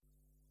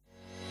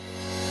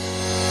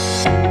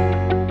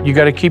You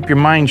got to keep your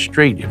mind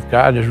straight. If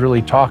God is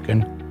really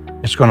talking,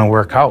 it's going to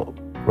work out.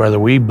 Whether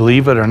we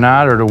believe it or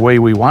not, or the way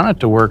we want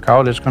it to work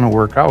out, it's going to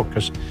work out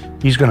because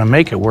He's going to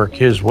make it work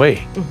His way.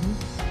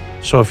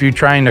 Mm-hmm. So if you're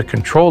trying to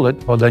control it,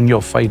 well, then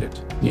you'll fight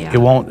it. Yeah.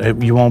 You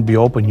won't be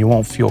open. You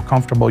won't feel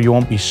comfortable. You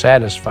won't be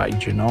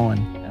satisfied,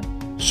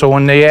 And so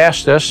when they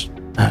asked us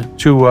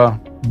to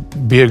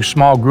be a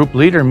small group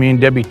leader, me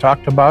and Debbie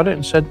talked about it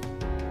and said,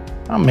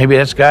 oh, maybe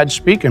that's God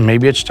speaking.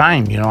 Maybe it's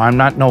time. I'm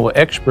not no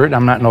expert.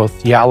 I'm not no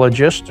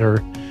theologist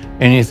or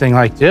anything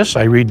like this.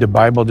 I read the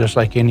Bible just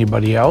like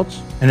anybody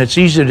else. And it's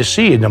easy to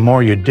see. The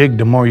more you dig,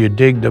 the more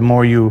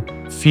you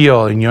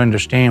feel and you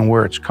understand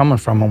where it's coming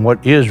from and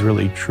what is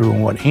really true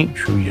and what ain't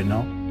true,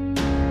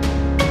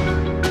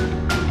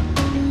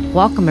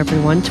 Welcome,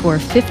 everyone, to our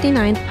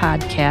 59th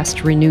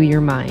podcast, Renew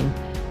Your Mind.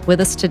 With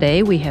us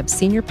today, we have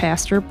Senior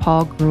Pastor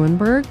Paul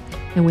Gruenberg,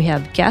 and we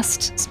have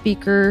guest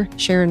speaker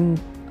Sharon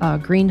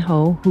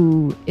Greenhoe,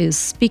 who is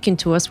speaking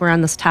to us. We're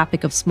on this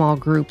topic of small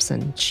groups,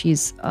 and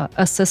she's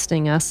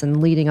assisting us and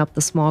leading up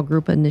the small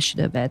group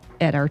initiative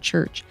at our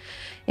church.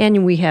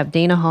 And we have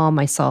Dana Hall,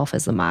 myself,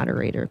 as the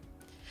moderator.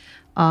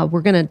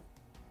 We're going to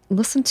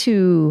listen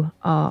to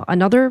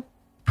another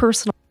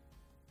personal.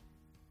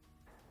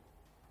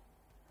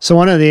 So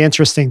one of the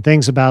interesting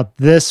things about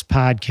this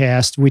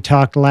podcast, we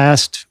talked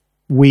last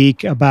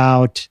week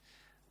about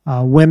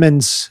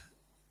Women's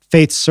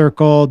Faith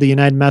Circle, the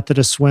United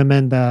Methodist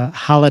Women, the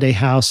Holiday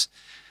House.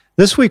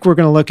 This week, we're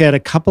going to look at a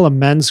couple of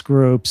men's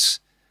groups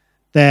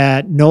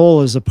that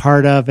Noel is a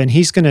part of, and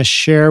he's going to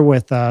share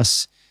with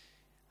us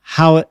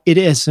how it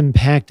has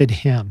impacted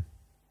him.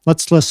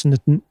 Let's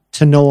listen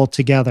to Noel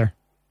together.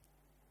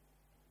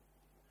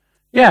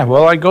 Yeah,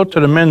 well, I go to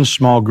the men's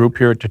small group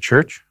here at the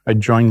church. I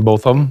joined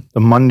both of them,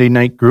 the Monday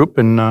night group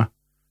and the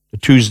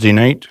Tuesday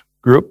night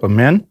group of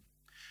men.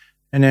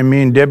 And then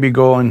me and Debbie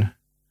go and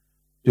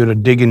do the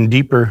Digging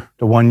Deeper,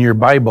 the 1-year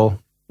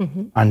Bible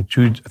on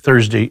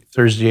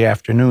Thursday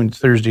afternoon,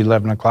 Thursday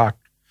 11 o'clock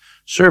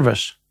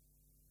service.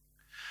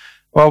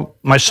 Well,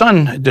 my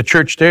son, the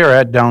church they're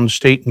at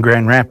downstate in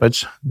Grand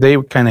Rapids, they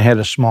kind of had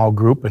a small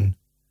group, and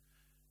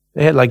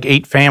they had like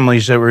 8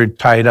 families that were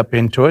tied up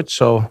into it.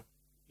 So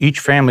each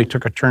family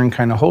took a turn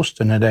kind of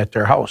hosting it at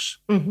their house.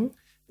 Mm-hmm.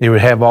 They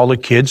would have all the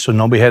kids, so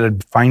nobody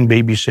had to find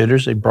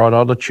babysitters. They brought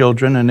all the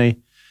children, and they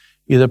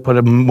either put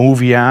a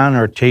movie on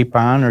or tape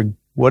on or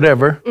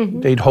whatever. Mm-hmm.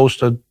 They'd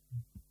host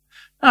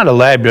not a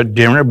elaborate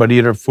dinner, but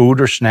either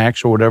food or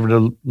snacks or whatever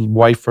the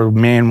wife or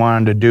man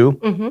wanted to do.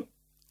 Mm-hmm.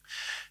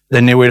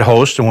 Then they would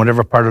host, and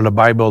whatever part of the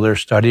Bible they're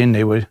studying,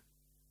 they would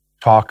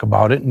talk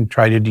about it and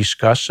try to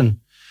discuss. And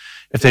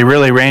if they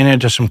really ran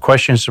into some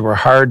questions that were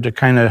hard to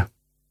kind of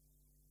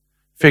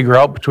figure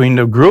out between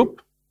the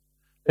group,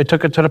 they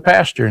took it to the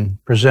pastor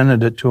and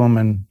presented it to him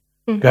and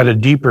got a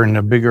deeper and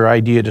a bigger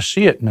idea to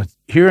see it. And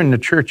here in the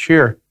church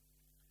here,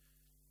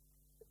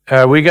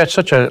 we got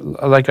such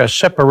a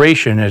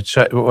separation. It's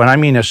when I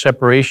mean a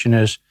separation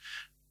is,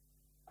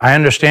 I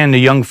understand the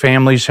young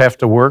families have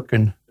to work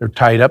and they're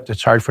tied up.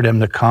 It's hard for them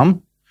to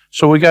come.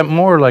 So we got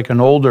more like an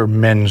older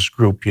men's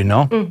group,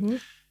 Mm-hmm.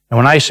 And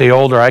when I say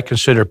older, I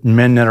consider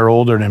men that are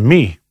older than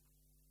me,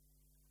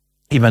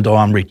 even though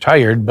I'm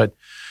retired. But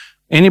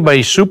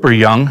anybody super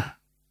young,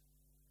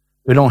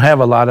 we don't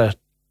have a lot of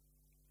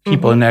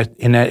people in that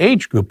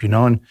age group,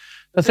 And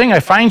the thing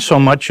I find so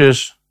much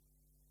is,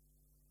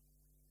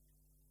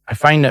 I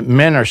find that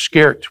men are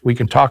scared. We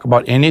can talk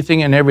about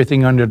anything and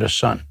everything under the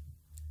sun.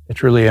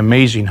 It's really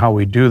amazing how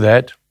we do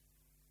that.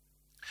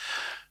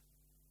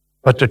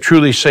 But to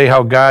truly say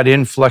how God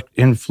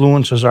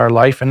influences our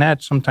life and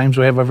that, sometimes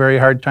we have a very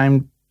hard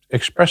time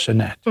expressing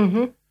that.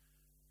 Mm-hmm.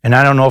 And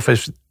I don't know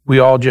if we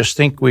all just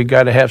think we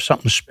got to have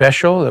something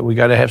special, that we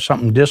got to have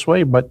something this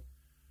way, but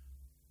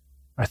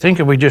I think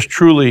if we just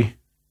truly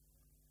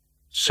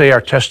say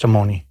our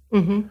testimony,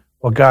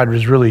 what God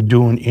is really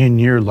doing in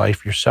your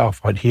life yourself,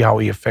 how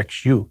He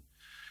affects you.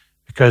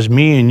 Because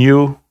me and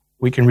you,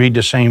 we can read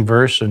the same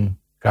verse and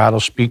God will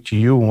speak to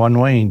you one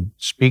way and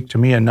speak to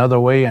me another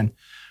way, and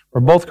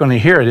we're both going to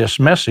hear this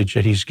message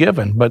that He's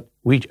given, but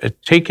we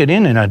take it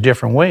in a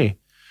different way.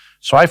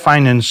 So I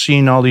find in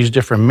seeing all these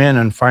different men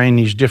and finding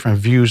these different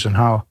views and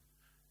how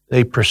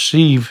they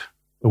perceive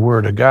the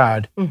Word of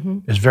God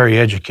is very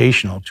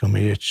educational to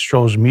me. It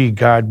shows me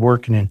God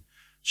working in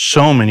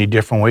so many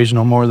different ways,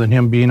 no more than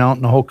Him being out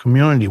in the whole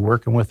community,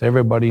 working with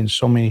everybody in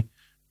so many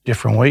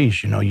different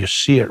ways. You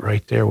see it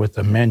right there with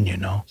the men,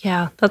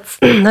 Yeah,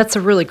 that's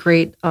a really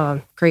great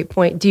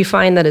point. Do you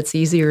find that it's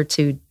easier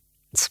to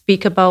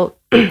speak about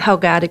how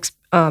God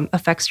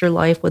affects your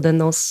life within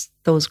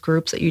those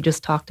groups that you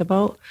just talked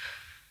about?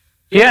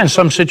 Yeah, in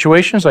some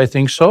situations, I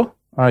think so.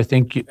 I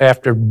think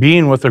after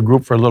being with a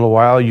group for a little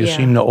while, you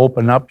seem to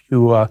open up.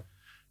 You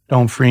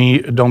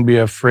don't be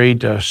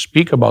afraid to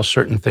speak about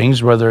certain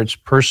things, whether it's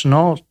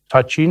personal,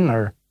 touching,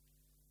 or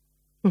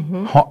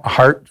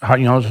heart,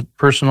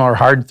 personal or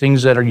hard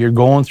things that you're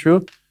going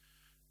through.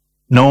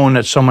 Knowing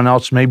that someone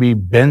else maybe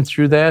been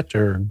through that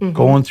or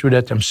going through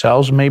that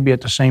themselves maybe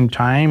at the same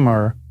time,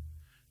 or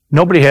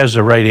nobody has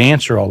the right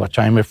answer all the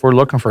time. If we're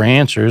looking for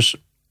answers,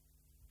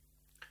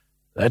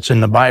 That's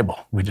in the Bible.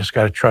 We just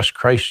got to trust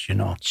Christ, you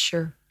know.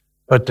 Sure.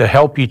 But to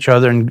help each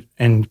other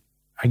and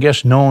I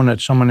guess knowing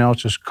that someone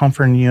else is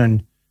comforting you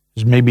and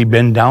has maybe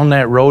been down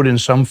that road in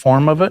some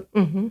form of it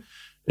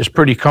is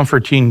pretty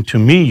comforting to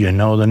me, you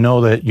know, to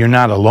know that you're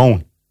not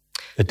alone,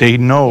 that they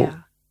know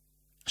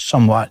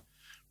somewhat,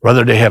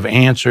 whether they have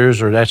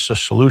answers or that's the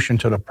solution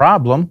to the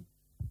problem,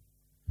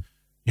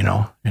 you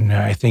know. And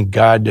I think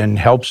God then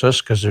helps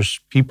us because there's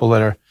people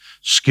that are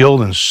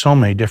skilled in so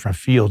many different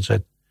fields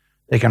that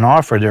they can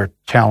offer their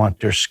talent,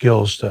 their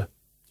skills to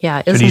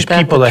these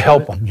people to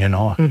help them, you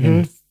know,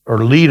 or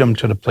lead them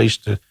to the place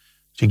to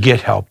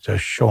get help, to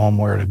show them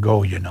where to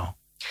go, you know.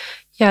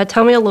 Yeah,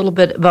 tell me a little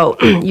bit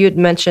about, you had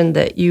mentioned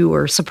that you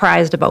were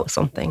surprised about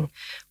something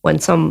when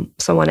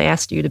someone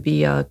asked you to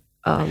be a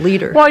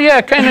leader. Well,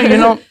 yeah, kind of, you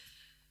know.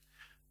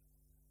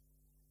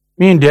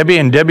 Me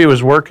and Debbie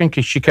was working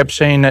because she kept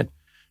saying that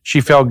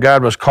she felt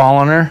God was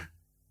calling her.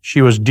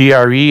 She was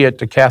DRE at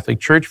the Catholic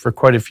Church for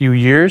quite a few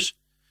years.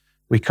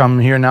 We come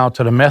here now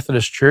to the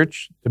Methodist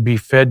Church to be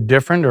fed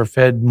different or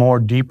fed more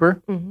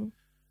deeper.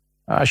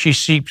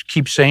 She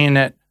keeps saying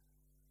that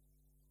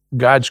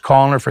God's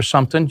calling her for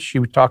something. She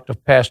would talk to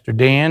Pastor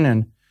Dan,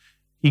 and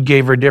he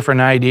gave her different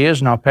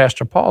ideas. Now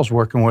Pastor Paul's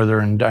working with her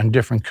on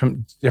different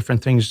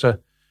things to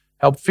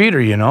help feed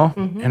her, you know.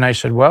 And I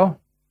said, well,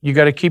 you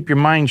got to keep your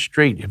mind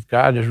straight. If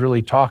God is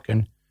really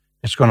talking,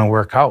 it's going to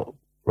work out.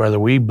 Whether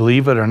we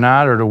believe it or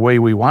not, or the way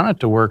we want it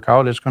to work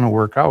out, it's going to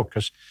work out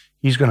because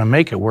he's going to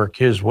make it work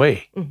his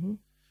way.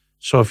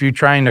 So if you're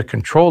trying to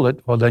control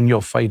it, well, then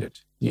you'll fight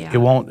it. You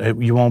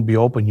won't be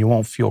open. You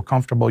won't feel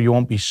comfortable. You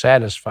won't be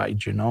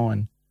satisfied, you know.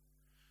 And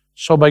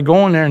so by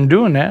going there and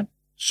doing that,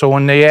 so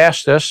when they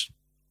asked us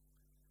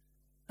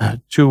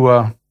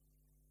to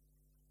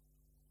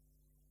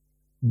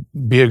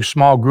be a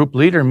small group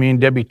leader, me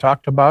and Debbie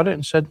talked about it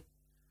and said,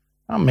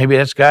 well, maybe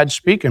that's God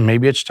speaking.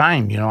 Maybe it's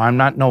time. You know, I'm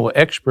not no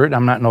expert.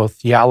 I'm not no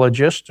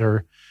theologist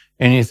or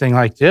anything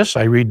like this.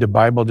 I read the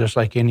Bible just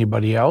like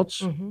anybody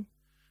else.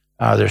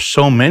 There's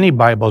so many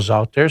Bibles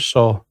out there.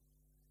 So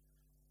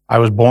I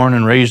was born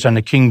and raised on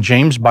the King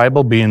James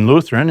Bible, being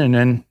Lutheran, and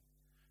then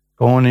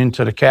going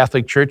into the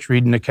Catholic Church,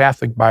 reading the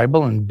Catholic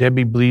Bible, and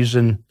Debbie believes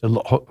in the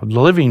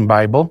Living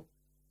Bible.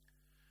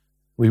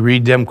 We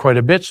read them quite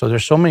a bit. So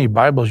there's so many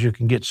Bibles you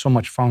can get so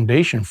much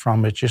foundation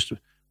from. It's just,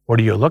 what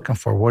are you looking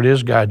for? What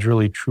is God's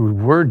really true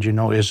word? You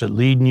know, is it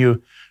leading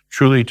you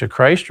truly to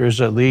Christ, or is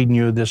it leading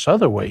you this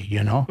other way,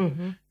 you know?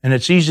 And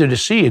it's easy to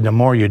see. The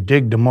more you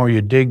dig, the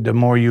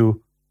more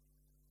you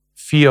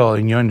feel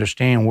and you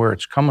understand where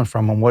it's coming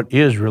from and what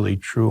is really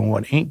true and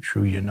what ain't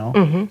true, you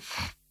know?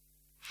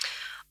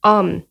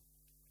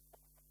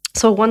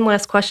 So one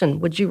last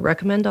question. Would you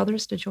recommend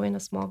others to join a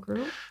small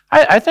group?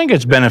 I think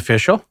it's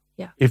beneficial.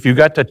 Yeah. If you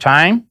got the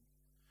time.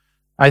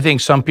 I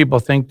think some people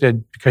think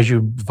that because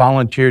you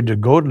volunteered to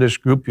go to this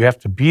group, you have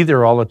to be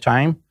there all the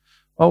time.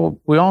 Well,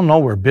 we all know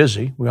we're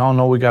busy. We all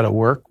know we got to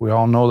work. We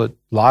all know that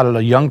a lot of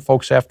the young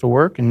folks have to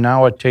work, and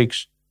now it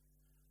takes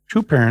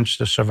two parents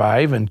to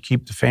survive and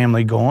keep the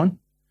family going.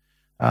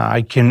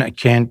 I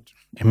can't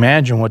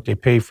imagine what they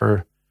pay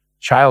for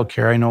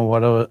childcare. I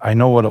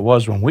know what it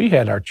was when we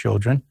had our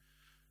children.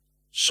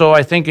 So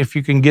I think if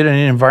you can get in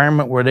an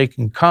environment where they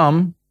can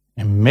come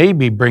and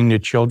maybe bring the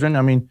children,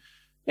 I mean,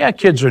 yeah,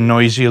 kids are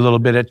noisy a little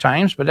bit at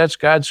times, but that's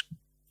God's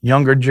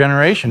younger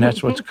generation.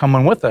 That's what's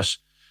coming with us.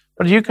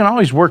 But you can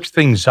always work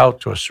things out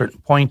to a certain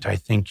point, I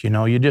think, you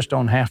know. You just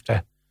don't have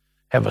to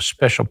have a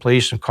special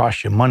place and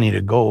cost you money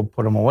to go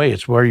put them away.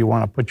 It's where you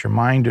want to put your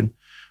mind and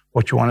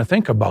what you want to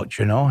think about,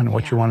 you know, and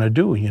what you want to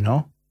do, you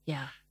know.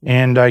 Yeah.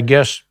 And I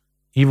guess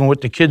even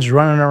with the kids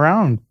running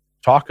around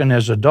talking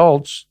as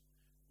adults,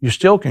 you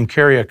still can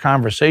carry a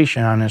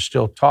conversation on and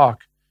still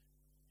talk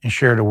and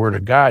share the word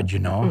of God, you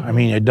know. I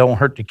mean, it don't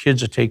hurt the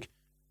kids to take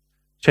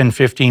 10,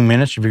 15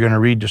 minutes if you're going to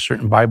read a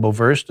certain Bible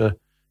verse to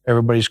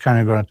everybody's kind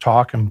of going to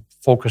talk and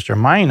focus their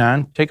mind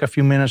on. Take a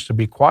few minutes to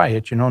be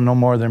quiet, you know, no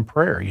more than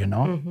prayer, you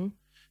know. And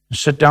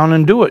sit down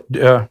and do it.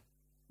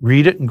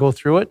 Read it and go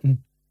through it and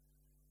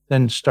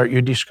then start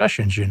your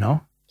discussions, you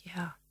know.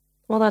 Yeah.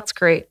 Well, that's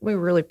great. We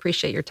really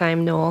appreciate your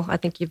time, Noel. I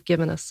think you've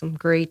given us some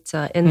great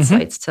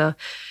insights to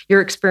your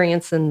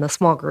experience in the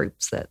small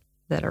groups that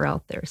are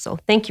out there. So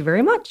thank you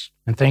very much.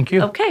 And thank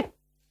you. Okay.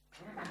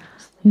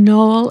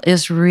 Noel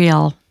is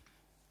real.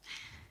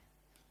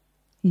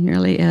 He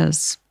really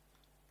is.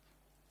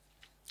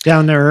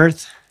 Down to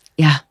earth.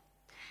 Yeah.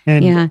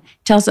 And yeah.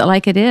 Tells it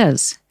like it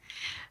is.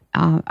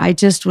 I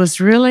just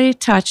was really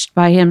touched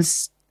by him.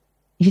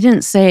 He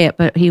didn't say it,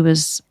 but he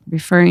was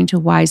referring to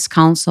wise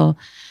counsel.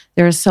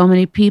 There are so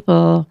many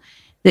people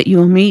that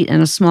you'll meet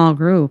in a small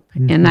group.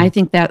 And I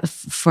think that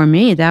for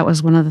me, that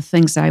was one of the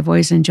things I've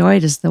always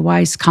enjoyed is the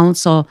wise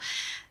counsel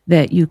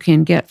that you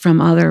can get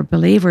from other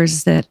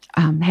believers that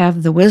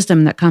have the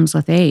wisdom that comes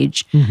with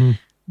age.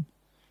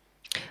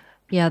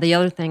 Yeah, the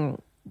other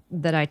thing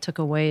that I took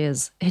away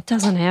is it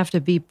doesn't have to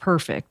be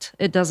perfect.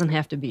 It doesn't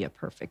have to be a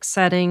perfect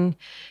setting.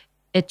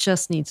 It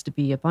just needs to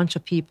be a bunch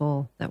of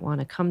people that want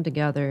to come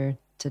together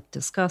to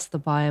discuss the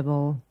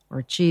Bible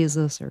or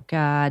Jesus or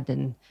God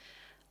and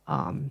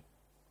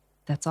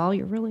That's all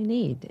you really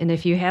need. And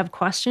if you have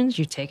questions,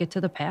 you take it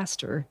to the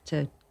pastor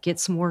to get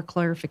some more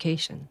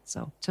clarification.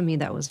 So to me,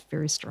 that was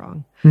very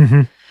strong.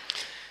 Mm-hmm.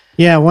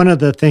 Yeah, one of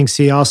the things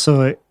he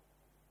also,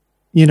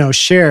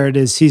 shared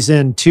is he's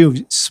in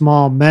 2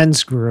 small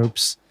men's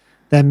groups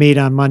that meet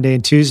on Monday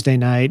and Tuesday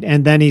night,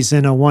 and then he's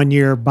in a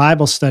 1-year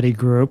Bible study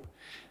group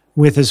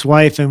with his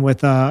wife and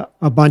with a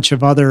bunch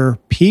of other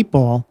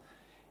people.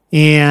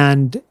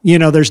 And,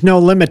 there's no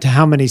limit to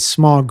how many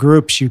small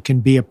groups you can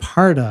be a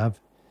part of.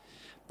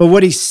 But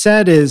what he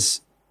said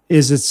is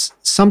it's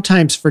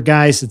sometimes for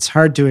guys, it's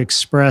hard to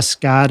express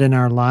God in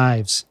our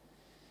lives.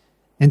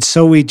 And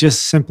so we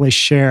just simply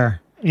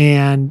share.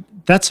 And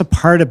that's a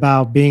part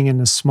about being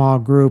in a small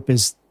group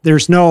is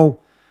there's no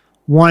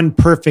one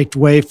perfect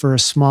way for a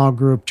small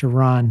group to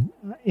run.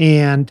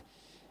 And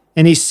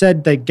he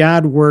said that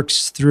God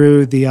works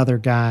through the other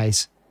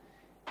guys.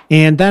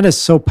 And that is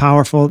so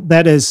powerful.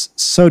 That is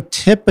so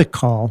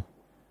typical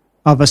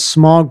of a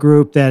small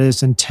group that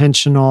is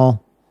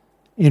intentional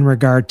in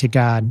regard to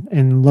God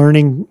and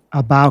learning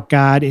about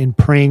God and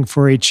praying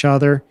for each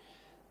other,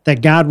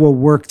 that God will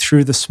work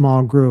through the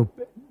small group.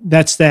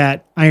 That's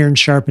that iron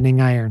sharpening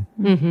iron,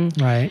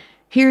 right?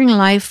 Hearing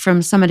life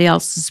from somebody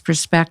else's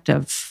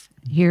perspective,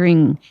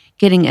 getting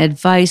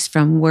advice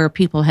from where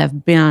people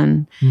have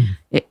been,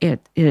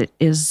 it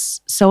is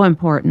so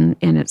important,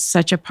 and it's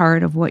such a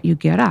part of what you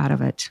get out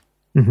of it.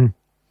 Mm-hmm.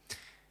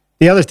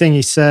 The other thing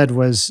he said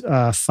was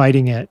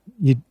fighting it.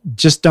 You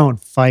just don't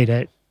fight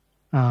it.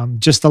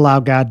 Just allow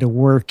God to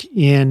work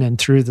in and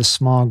through the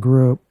small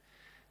group.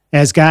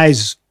 As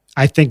guys,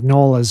 I think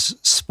Noel is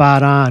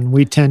spot on.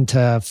 We tend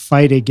to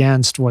fight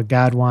against what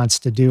God wants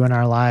to do in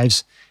our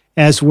lives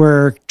as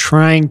we're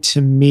trying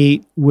to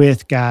meet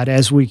with God.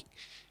 As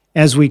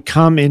we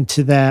come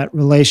into that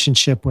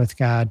relationship with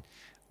God,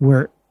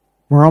 we're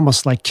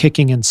almost like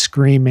kicking and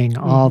screaming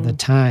all the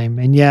time.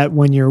 And yet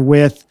when you're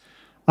with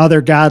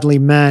other godly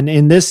men,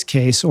 in this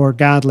case, or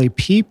godly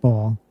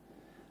people,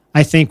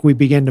 I think we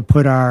begin to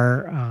put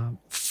our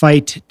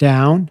fight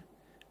down.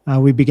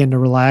 We begin to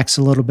relax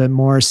a little bit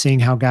more, seeing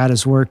how God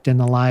has worked in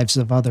the lives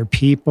of other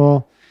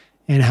people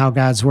and how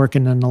God's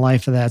working in the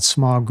life of that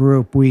small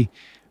group. We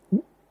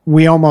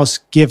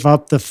almost give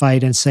up the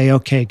fight and say,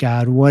 okay,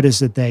 God, what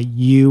is it that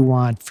you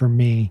want for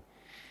me?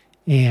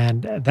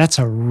 And that's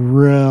a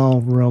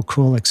real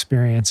cool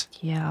experience.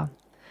 Yeah.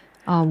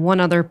 One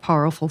other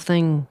powerful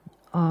thing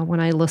when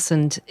I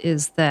listened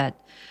is that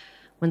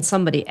when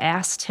somebody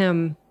asked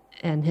him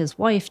and his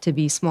wife to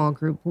be small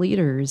group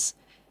leaders,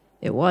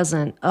 it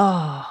wasn't,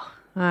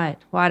 why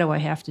do I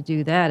have to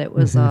do that? It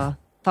was a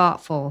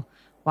thoughtful,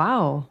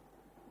 wow,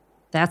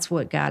 that's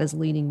what God is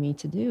leading me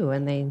to do.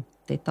 And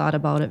they thought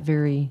about it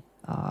very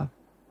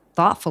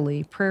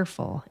thoughtfully,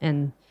 prayerful.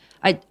 And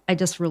I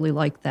just really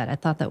liked that. I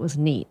thought that was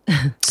neat.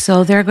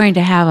 So they're going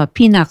to have a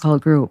pinochle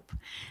group.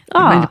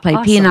 They're going to play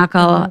awesome.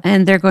 pinochle,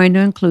 and they're going to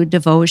include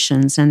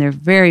devotions, and they're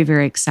very,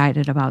 very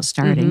excited about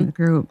starting the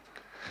group.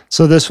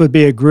 So this would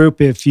be a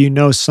group if you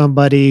know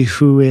somebody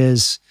who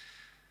is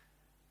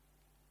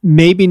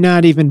maybe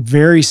not even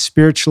very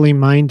spiritually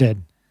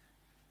minded,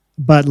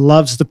 but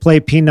loves to play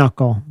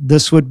pinochle.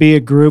 This would be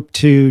a group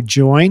to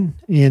join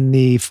in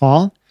the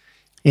fall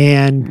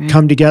and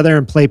come together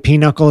and play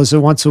pinochle. Is it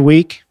once a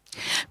week?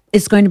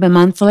 It's going to be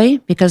monthly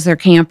because they're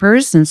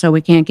campers, and so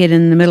we can't get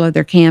in the middle of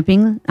their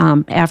camping.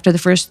 After the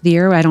first of the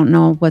year, I don't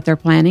know what they're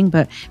planning,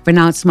 but for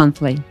now it's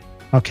monthly.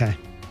 Okay.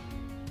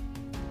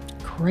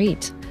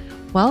 Great.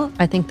 Well,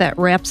 I think that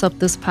wraps up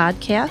this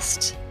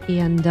podcast.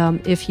 And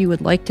if you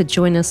would like to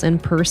join us in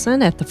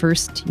person at the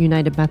First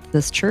United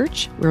Methodist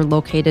Church, we're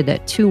located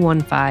at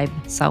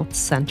 215 South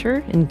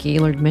Center in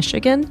Gaylord,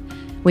 Michigan.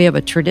 We have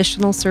a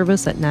traditional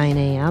service at 9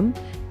 a.m.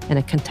 and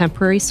a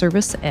contemporary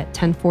service at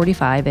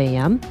 10:45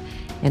 a.m.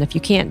 And if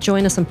you can't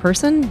join us in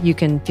person, you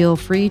can feel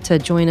free to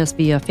join us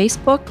via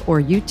Facebook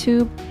or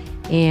YouTube.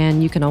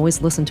 And you can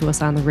always listen to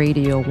us on the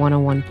radio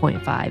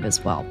 101.5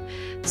 as well.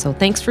 So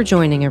thanks for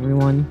joining,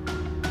 everyone.